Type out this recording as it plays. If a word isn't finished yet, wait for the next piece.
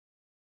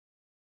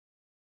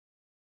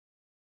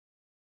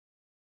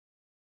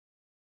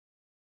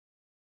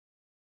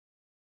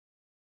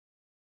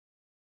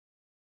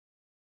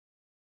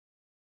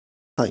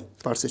High,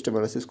 power system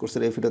analysis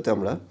কোর্সের এই ভিডিওতে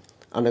আমরা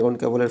আন্ডারগ্রাউন্ড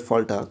কেবলের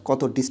ফল্টটা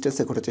কত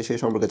ডিস্টেন্সে ঘটেছে সেই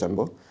সম্পর্কে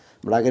জানবো।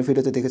 আমরা আগের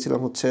ভিডিওতে দেখেছিলাম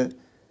হচ্ছে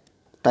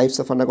types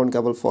of underground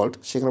cable fault,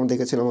 সেখানে আমরা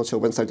দেখেছিলাম হচ্ছে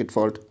open circuit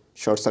fault,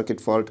 short circuit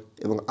fault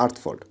এবং আর্থ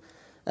ফল্ট।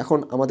 এখন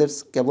আমাদের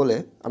কেবলে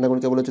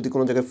আন্ডারগ্রাউন্ড কেবলে যদি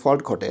কোনো জায়গায়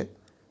ফল্ট ঘটে,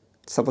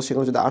 সাপোজ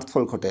সেখানে যদি আর্থ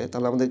ফল্ট ঘটে,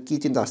 তাহলে আমাদের কী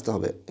চিন্তা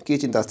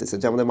আসতেছে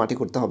যে আমাদের মাটি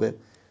করতে হবে,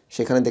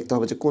 সেখানে দেখতে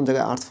হবে যে কোন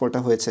জায়গায় আর্থ ফল্টটা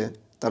হয়েছে,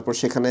 তারপর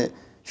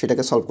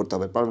সেটাকে সলভ করতে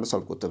হবে, প্রবলেমটা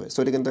সলভ করতে হবে। সো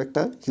এটা কিন্তু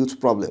একটা হিউজ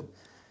প্রবলেম।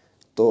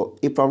 তো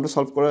এই প্রবলেমটা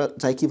সলভ করা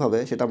যায় কীভাবে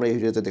সেটা আমরা এই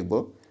ভিডিওতে দেখব,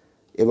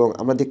 এবং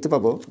আমরা দেখতে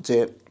পাবো যে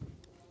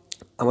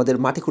আমাদের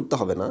মাটি খুঁড়তে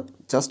হবে না,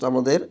 জাস্ট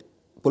আমাদের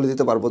বলে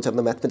দিতে পারবো যে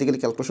আমরা ম্যাথমেটিক্যালি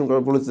ক্যালকুলেশন করে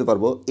বলে দিতে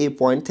পারবো এই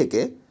পয়েন্ট থেকে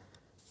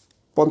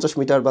 50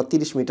 মিটার বা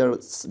 30 মিটার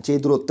যে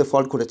দূরত্বে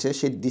ফল্ট ঘটেছে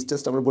সেই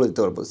ডিস্টেন্সটা আমরা বলে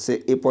দিতে পারবো সে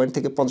এই পয়েন্ট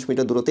থেকে 50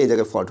 মিটার দূরত্বে এই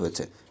জায়গায় ফল্ট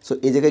হয়েছে। সো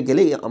এই জায়গায়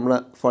গেলেই আমরা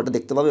ফল্টটা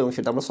দেখতে পাবো এবং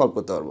সেটা আমরা সলভ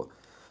করতে পারবো।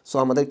 সো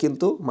আমাদের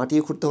কিন্তু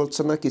মাটিও খুঁড়তে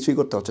হচ্ছে না, কিছুই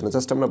করতে হচ্ছে না,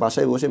 জাস্ট আমরা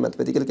বাসায় বসে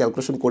ম্যাথমেটিক্যাল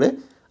ক্যালকুলেশন করে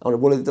আমরা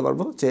বলে দিতে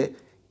পারবো যে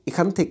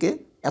এখান থেকে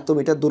এত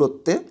মিটার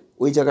দূরত্বে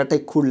ওই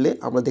জায়গাটায় খুঁড়লে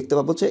আমরা দেখতে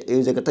পাবো যে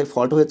এই জায়গাটায়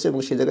ফল্ট হয়েছে, এবং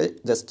সেই জায়গায়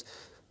জাস্ট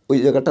ওই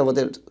জায়গাটা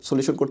আমাদের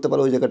সলিউশন করতে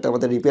পারলে, ওই জায়গাটা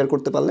আমাদের রিপেয়ার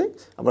করতে পারলে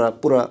আমরা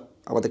পুরো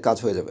আমাদের কাজ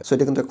হয়ে যাবে। সো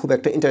এটা কিন্তু খুব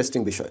একটা ইন্টারেস্টিং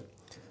বিষয়।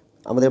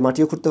 আমাদের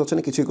মাটিও খুঁড়তে হচ্ছে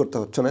না, কিছুই করতে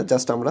হচ্ছে না,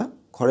 জাস্ট আমরা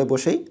ঘরে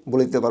বসেই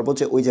বলে দিতে পারবো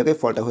যে ওই জায়গায়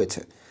ফল্টটা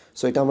হয়েছে।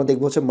 সো এটা আমরা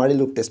দেখবো হচ্ছে মারি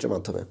লুপ টেস্টের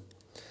মাধ্যমে।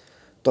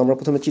 তো আমরা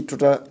প্রথমে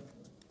চিত্রটা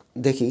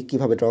দেখি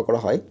কিভাবে ড্র করা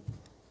হয়।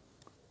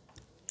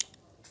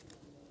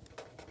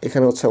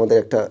 এখানে হচ্ছে আমাদের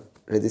একটা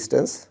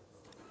রেজিস্ট্যান্স,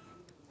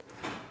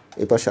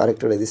 এই পাশে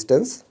আরেকটা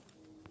রেজিস্ট্যান্স,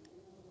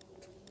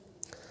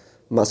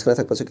 মাঝখানে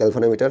থাকবে হচ্ছে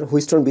গ্যালভানোমিটার।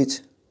 হুইস্টন ব্রিজ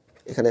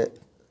এখানে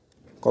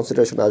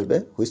কনসিডারেশন আসবে,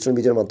 হুইস্টন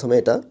ব্রিজের মাধ্যমে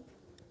এটা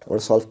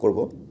আমরা সলভ করব।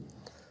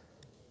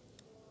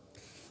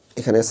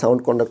 এখানে সাউন্ড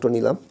কন্ডাক্টর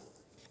নিলাম,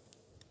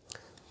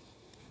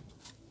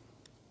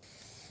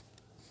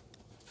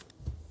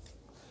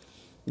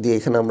 দিয়ে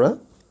এখানে আমরা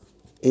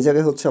এই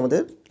জায়গায় হচ্ছে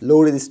আমাদের লো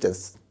রেজিস্ট্যান্স,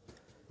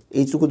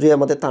 এইটুকু যে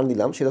আমাদের তার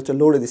নিলাম সেটা হচ্ছে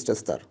লো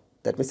রেজিস্ট্যান্স তার,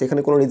 দ্যাট মিনস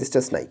এখানে কোনো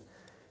রেজিস্ট্যান্স নাই,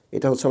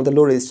 এটা হচ্ছে আমাদের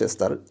লো রেজিস্ট্যান্স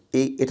তার।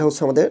 এটা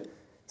হচ্ছে আমাদের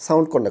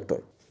সাউন্ড কন্ডাক্টর।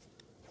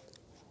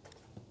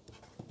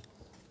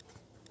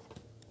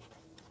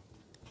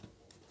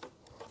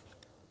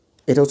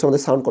 এটা হচ্ছে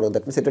আমাদের সাউন্ড কন্ডাক্টর,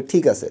 দ্যাট মিনস এটা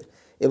ঠিক আছে।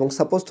 এবং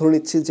সাপোজ ধরে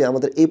নিচ্ছি যে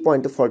আমাদের এই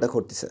পয়েন্টে ফল্টটা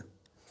ঘটতেছে,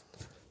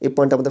 এই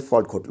পয়েন্টে আমাদের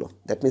ফল্ট ঘটলো,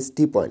 দ্যাট মিনস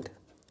ডি পয়েন্ট,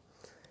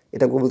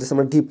 এটা বলতেছে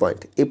আমরা ডি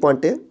পয়েন্ট, এই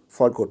পয়েন্টে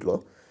ফল্ট ঘটলো।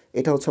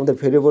 এটা হচ্ছে আমাদের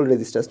ভেরিয়েবল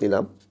রেজিস্ট্যান্স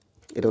নিলাম,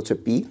 এটা হচ্ছে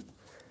পি।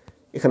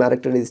 এখানে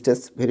আরেকটা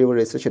রেজিস্ট্যান্স ভেরিয়েবল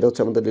রেজিস্ট্যান্স, সেটা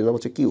হচ্ছে আমাদের নিলাম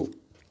হচ্ছে কিউ,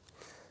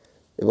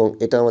 এবং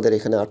এটা আমাদের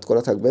এখানে আর্থ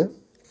করা থাকবে।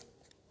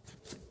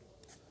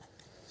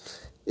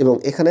 এবং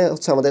এখানে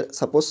হচ্ছে আমাদের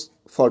সাপোজ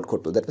ফল্ট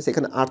ঘটলো, দ্যাট মিনস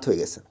এখানে আর্থ হয়ে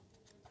গেছে,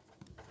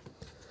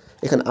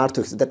 এখানে আর্থ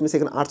হয়েছে, দ্যাট মিনস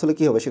এখানে আর্থ হলে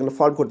কী হবে, সেখানে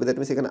ফল্ট ঘটবে, দ্যাট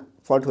মিনস এখানে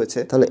ফল্ট হয়েছে।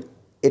 তাহলে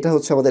এটা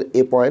হচ্ছে আমাদের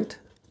এ পয়েন্ট,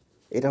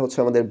 এটা হচ্ছে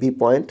আমাদের বি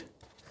পয়েন্ট,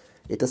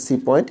 এটা সি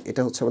পয়েন্ট,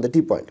 এটা হচ্ছে আমাদের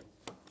ডি পয়েন্ট,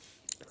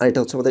 আর এটা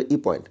হচ্ছে আমাদের ই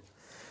পয়েন্ট।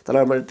 তাহলে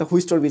আমার একটা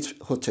হুইস্টন ব্রিজ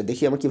হচ্ছে,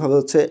 দেখি আমরা কীভাবে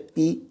হচ্ছে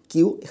পি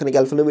কিউ, এখানে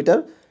গ্যালভানোমিটার,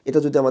 এটা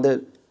যদি আমাদের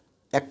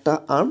একটা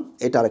আর্ম,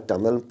 এটা আরেকটা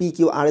arm, P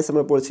Q R S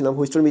আমরা পড়েছিলাম।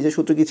 হুইস্টন ব্রিজের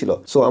সূত্র কী ছিল?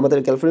 সো আমাদের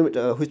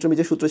হুইস্টন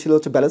ব্রিজের সূত্র ছিল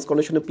হচ্ছে ব্যালেন্স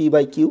কন্ডিশনে P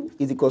by Q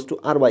is equals to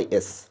R by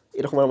S,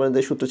 এরকম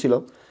আমাদের সূত্র ছিল।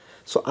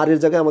 সো আর এর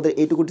জায়গায় আমাদের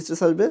এইটুকু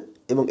ডিস্টেন্স আসবে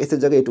এবং এসের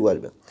জায়গায় এইটুকু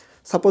আসবে।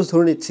 সাপোজ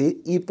ধরে নিচ্ছি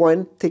ই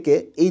পয়েন্ট থেকে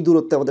এই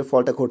দূরত্বে আমাদের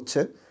ফলটা ঘটছে,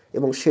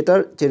 এবং সেটার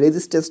যে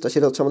রেজিস্ট্যান্সটা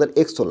সেটা হচ্ছে আমাদের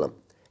এক্স ধরলাম,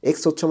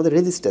 এক্স হচ্ছে আমাদের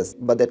রেজিস্ট্যান্স,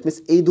 বা দ্যাট মিনস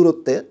এই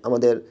দূরত্বে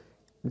আমাদের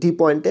ডি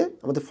পয়েন্টে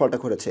আমাদের ফলটা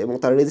ঘটেছে এবং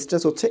তার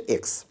রেজিস্ট্যান্স হচ্ছে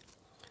এক্স।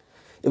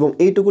 এবং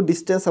এইটুকু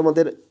ডিস্টেন্স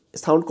আমাদের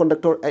সাউন্ড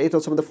কন্ডাক্টর, এটা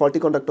হচ্ছে আমাদের ফল্টি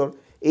কন্ডাক্টর,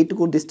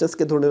 এইটুকু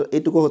ডিস্টেন্সকে ধরে,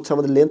 এইটুকু হচ্ছে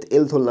আমাদের লেন্থ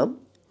এল ধরলাম,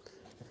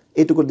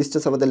 এইটুকু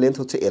ডিস্টেন্স আমাদের লেন্থ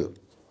হচ্ছে এল।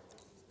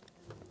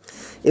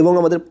 এবং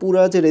আমাদের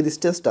পুরা যে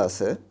রেজিস্ট্যান্সটা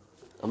আছে,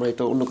 আমরা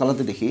এটা অন্য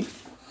কালাতে দেখি,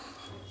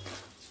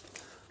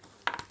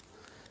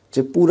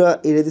 যে পুরা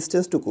এই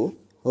রেজিস্ট্যান্সটুকু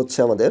হচ্ছে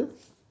আমাদের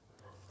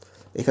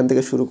এখান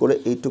থেকে শুরু করে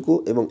এইটুকু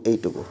এবং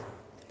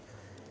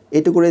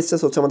এইটুকু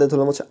রেজিস্ট্যান্স হচ্ছে আমাদের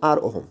ধরলাম হচ্ছে আর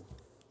ওহম,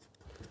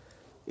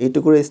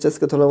 এইটুকু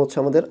রেজিস্ট্যান্সকে ধরলাম হচ্ছে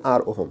আমাদের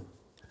আর ওহম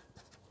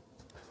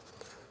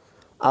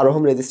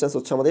রেজিস্ট্যান্স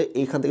হচ্ছে আমাদের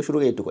এইখান থেকে শুরু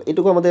করে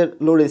এইটুকু আমাদের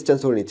লো রেজিস্ট্যান্স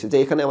ধরে নিচ্ছে, যে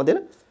এখানে আমাদের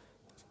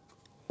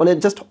মানে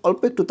জাস্ট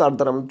অল্প একটু তার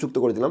দ্বারা আমরা যুক্ত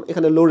করে দিলাম,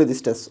 এখানে লো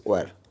রেজিস্ট্যান্স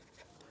ওয়্যার,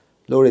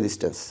 লো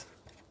রেজিস্ট্যান্স।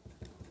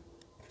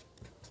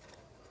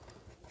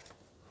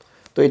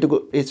 তো এইটুকু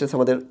রেজিস্ট্যান্স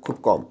আমাদের খুব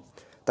কম।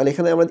 তাহলে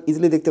এখানে আমরা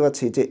ইজিলি দেখতে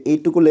পাচ্ছি যে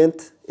এইটুকু লেন্থ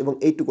এবং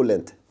এইটুকু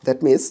লেন্থ, দ্যাট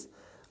মিনস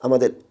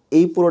আমাদের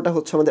এই পুরোটা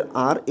হচ্ছে আমাদের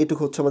আর,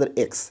 এইটুকু হচ্ছে আমাদের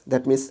এক্স,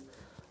 দ্যাট মিনস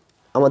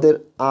আমাদের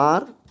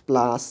আর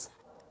প্লাস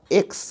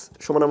এক্স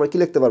সমান আমরা কী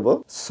লিখতে পারবো?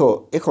 সো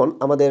এখন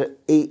আমাদের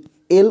এই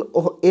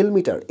এল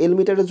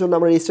মিটারের জন্য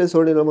আমরা রেজিস্ট্যান্স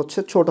ধরে নিলাম হচ্ছে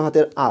ছোট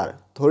হাতের আর।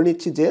 ধরে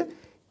নিচ্ছি যে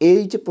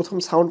এই যে প্রথম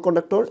সাউন্ড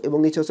কন্ডাক্টর এবং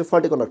নিচে হচ্ছে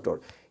ফল্টি কন্ডাক্টর,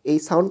 এই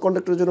সাউন্ড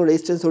কন্ডাক্টরের জন্য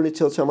রেজিস্ট্যান্স ধরে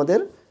নিচ্ছে হচ্ছে আমাদের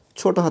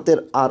ছোট হাতের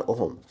আর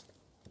ওহম,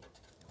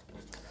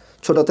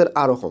 ছোট হাতের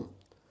আর ওহম।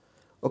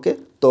 ওকে,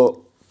 তো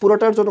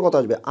পুরোটার জন্য কত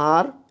আসবে?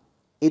 আর,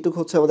 এইটুকু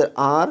হচ্ছে আমাদের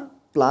আর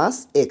প্লাস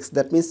এক্স,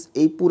 দ্যাট মিনস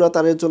এই পুরো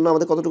তারের জন্য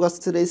আমাদের কতটুকু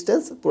আসছে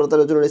রেজিস্ট্যান্স? পুরো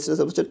তারের জন্য রেজিস্ট্যান্স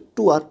হচ্ছে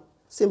 2R,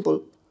 সিম্পল।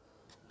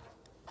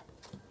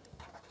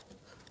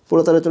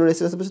 পুরো তারের জন্য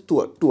রেজিস্ট্যান্স হচ্ছে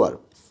 2R।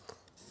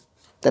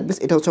 দ্যাট মিনস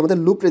এটা হচ্ছে আমাদের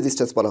লুপ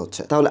রেজিস্ট্যান্স বলা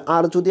হচ্ছে। তাহলে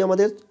আর যদি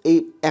আমাদের এই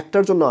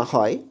একটার জন্য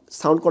হয়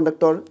সাউন্ড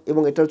কন্ডাক্টর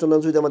এবং এটার জন্য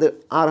যদি আমাদের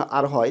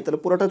আর হয় তাহলে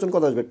পুরোটার জন্য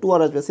কত আসবে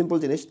 2R আসবে, সিম্পল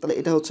জিনিস। তাহলে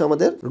এটা হচ্ছে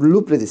আমাদের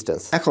লুপ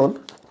রেজিস্ট্যান্স। এখন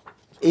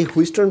এই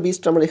হুইস্টন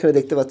বিস্টটা আমরা এখানে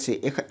দেখতে পাচ্ছি,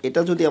 এটা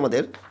যদি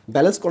আমাদের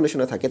ব্যালেন্স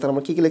কন্ডিশনে থাকে তাহলে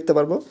আমরা কী কী লিখতে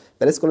পারবো?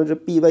 ব্যালেন্স কন্ডিশনে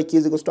P/Q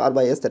 =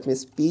 R/S, that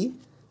means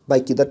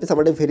P/Q, that means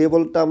আমাদের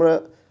ভেরিয়েবলটা আমরা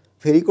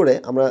ভেরি করে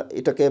আমরা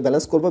এটাকে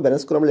ব্যালেন্স করবো।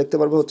 ব্যালেন্স করে আমরা লিখতে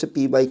পারবো হচ্ছে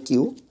P/Q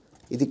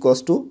 =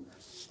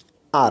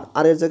 R।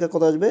 আর এর জায়গায়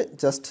কত আসবে?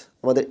 জাস্ট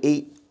আমাদের এই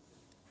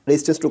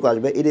রেজিস্ট্যান্সটুকু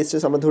আসবে। এই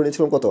রেজিস্ট্যান্স আমরা ধরে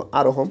নিয়েছিলাম কত?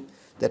 R ohm,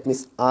 that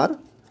means R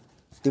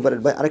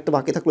divided by আরেকটা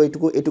বাকি থাকলো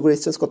এইটুকু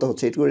রেজিস্ট্যান্স কত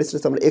হচ্ছে? এইটুকু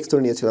রেজিস্ট্যান্স আমরা X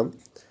ধরে নিয়েছিলাম,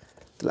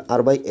 তাহলে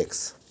R/X।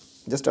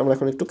 জাস্ট আমরা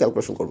এখন একটু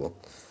ক্যালকুলেশন করবো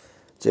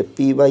যে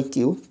P/Q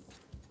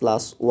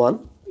 + 1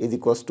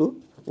 =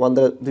 1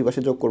 দ্বারা দুই পাশে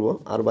যোগ করবো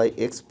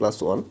R/X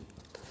 + 1।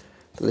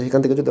 তাহলে সেখান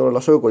থেকে যদি আমরা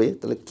লসাগু করি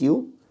তাহলে P+Q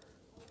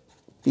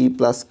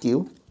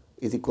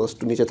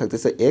 = নিচে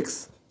থাকতেছে X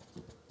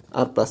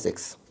R+X।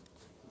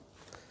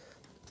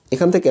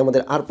 এখান থেকে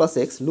আমাদের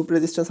R+X লুপ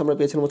রেজিস্ট্যান্স আমরা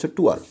পেয়েছিলাম হচ্ছে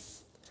 2R।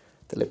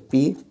 তাহলে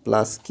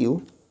P+Q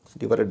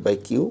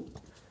 / Q,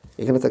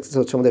 এখানে থাকতেছে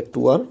হচ্ছে আমাদের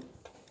 2R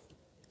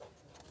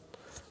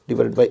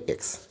 /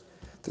 X।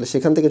 তাহলে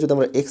সেখান থেকে যদি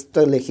আমরা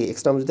এক্সটা লিখি,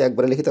 এক্সটা আমরা যদি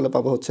একবারে লিখি তাহলে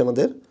পাবো হচ্ছে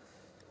আমাদের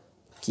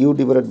Q /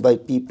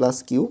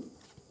 P+Q,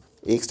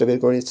 এক্সটা বের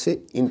করে নিচ্ছি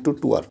ইন্টু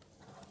 2R।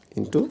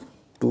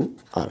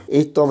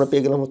 এই তো আমরা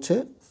পেয়ে গেলাম হচ্ছে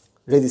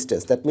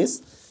রেজিস্ট্যান্স। দ্যাট মিনস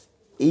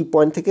এই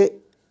পয়েন্ট থেকে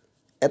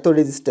এত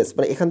রেজিস্ট্যান্স,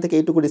 মানে এখান থেকে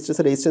এইটুকু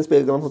ডিস্টেন্সের রেজিস্ট্যান্স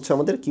পেয়ে গেলাম হচ্ছে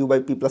আমাদের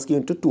Q/P+Q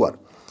 × 2R।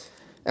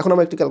 এখন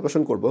আমরা একটু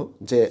ক্যালকুলেশন করব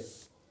যে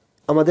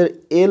আমাদের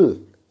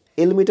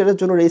এল মিটারের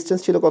জন্য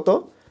রেজিস্ট্যান্স ছিল কত?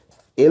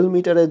 এল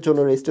মিটারের জন্য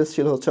রেজিস্ট্যান্স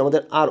ছিল হচ্ছে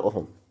আমাদের R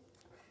ওহম।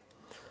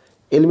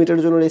 এল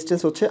মিটারের জন্য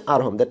রেজিস্ট্যান্স হচ্ছে R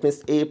ওহম, দ্যাট মিনস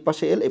এই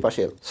পাশে এল, এই পাশে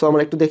এল। সো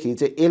আমরা একটু দেখি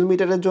যে এল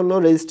মিটারের জন্য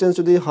রেজিস্ট্যান্স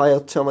যদি হয়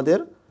হচ্ছে আমাদের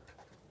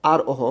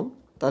R ওহম,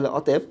 তাহলে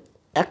অতএব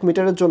 1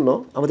 মিটারের জন্য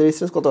আমাদের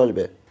রেজিস্ট্যান্স কত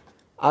আসবে?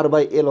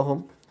 R/L ohm.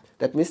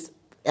 দ্যাট মিনস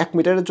 1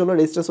 মিটারের জন্য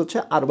রেজিস্ট্যান্স হচ্ছে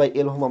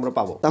R/L ওহম আমরা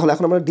পাবো। তাহলে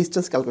এখন আমরা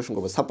ডিস্টেন্স ক্যালকুলেশন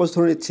করবো। সাপোজ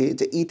ধরে নিচ্ছি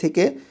যে ই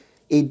থেকে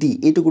এই ডি,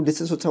 এইটুকু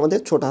ডিস্টেন্স হচ্ছে আমাদের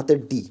ছোট হাতের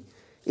ডি,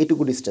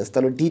 এইটুকু ডিস্টেন্স।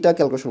 তাহলে ডিটা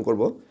ক্যালকুলেশন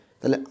করবো।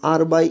 তাহলে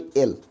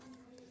R/L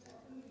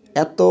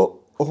এত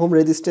ওহম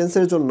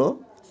রেজিস্ট্যান্সের জন্য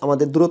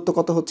আমাদের দূরত্ব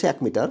কত হচ্ছে? 1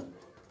 মিটার।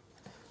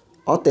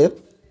 অতএব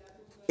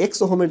X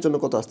ওহমের জন্য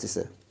কত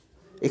আসতেছে?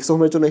 X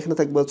ওহমের জন্য এখানে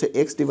থাকবে হচ্ছে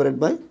X /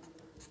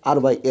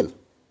 R/L।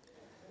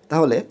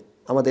 তাহলে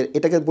আমাদের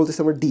এটাকে বলতেছি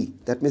আমরা ডি,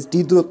 দ্যাট মিনস ডি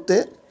দূরত্বে,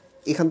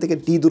 এখান থেকে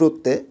ডি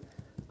দূরত্বে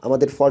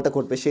আমাদের ফলটা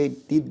ঘটবে, সেই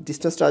ডি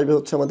ডিস্টেন্সটা আসবে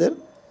হচ্ছে আমাদের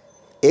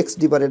X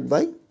 /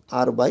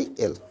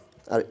 R/L।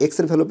 আর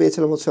এক্সের ভ্যালু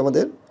পেয়েছিলাম হচ্ছে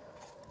আমাদের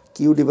Q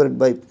 /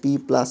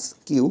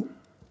 P+Q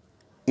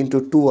 ×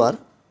 2R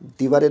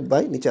divided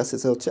by নিচে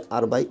আসতেছে হচ্ছে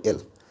R/L।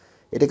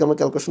 এটাকে আমরা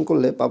ক্যালকুলেশন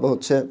করলে পাবো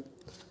হচ্ছে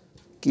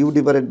Q /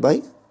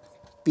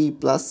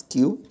 P+Q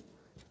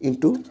 ×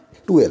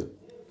 2L।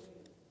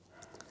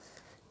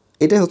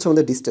 এটাই হচ্ছে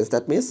আমাদের ডিস্টেন্স।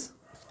 দ্যাট মিনস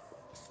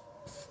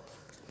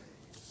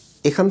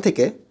এখান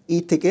থেকে ই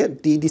থেকে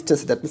ডি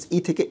ডিস্টেন্সে, দ্যাট মিনস ই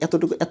থেকে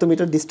এত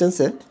মিটার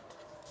ডিস্টেন্সে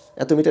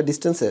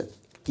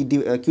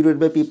Q /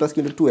 P+Q ×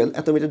 2L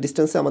এত মিটার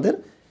ডিস্টেন্সে আমাদের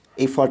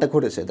এই ফলটা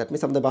ঘটেছে। দ্যাট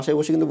মিনস আমাদের বাসায়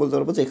বসে কিন্তু বলতে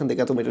পারবো যে এখান থেকে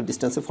এত মিটার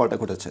ডিস্টেন্সে ফলটা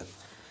ঘটেছে।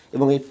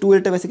 এবং এই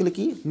 2Lটা বেসিক্যালি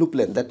কি? Loop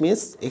length. দ্যাট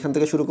মিনস এখান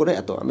থেকে শুরু করে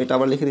এত। আমি এটা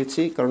আবার লিখে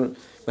দিচ্ছি কারণ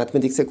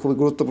ম্যাথমেটিক্সে খুবই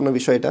গুরুত্বপূর্ণ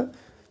বিষয় এটা,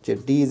 যে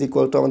ডি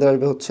 = আমাদের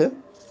আসবে হচ্ছে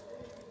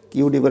Q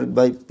 /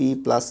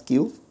 P+Q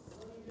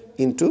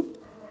 ×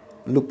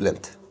 loop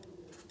length.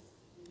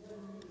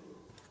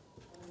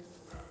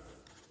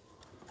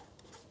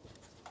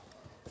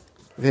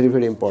 Very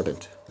very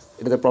important,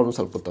 এটাতে প্রবলেম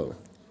সলভ করতে হবে।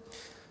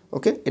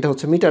 ওকে, এটা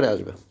হচ্ছে মিটারে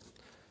আসবে।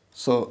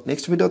 সো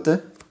নেক্সট ভিডিওতে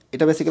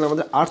এটা বেসিক্যালি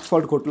আমাদের আর্থ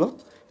ফল্ট ঘটলো,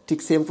 ঠিক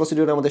সেম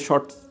প্রসিডিউরে আমাদের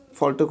শর্ট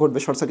ফল্টও ঘটবে,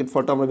 শর্ট সার্কিট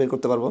ফল্টটা আমরা বের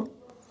করতে পারবো।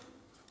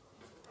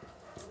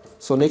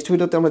 সো নেক্সট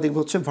ভিডিওতে আমরা দেখবো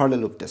হচ্ছে ভার্লে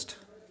loop test.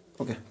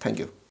 Okay, thank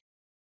you.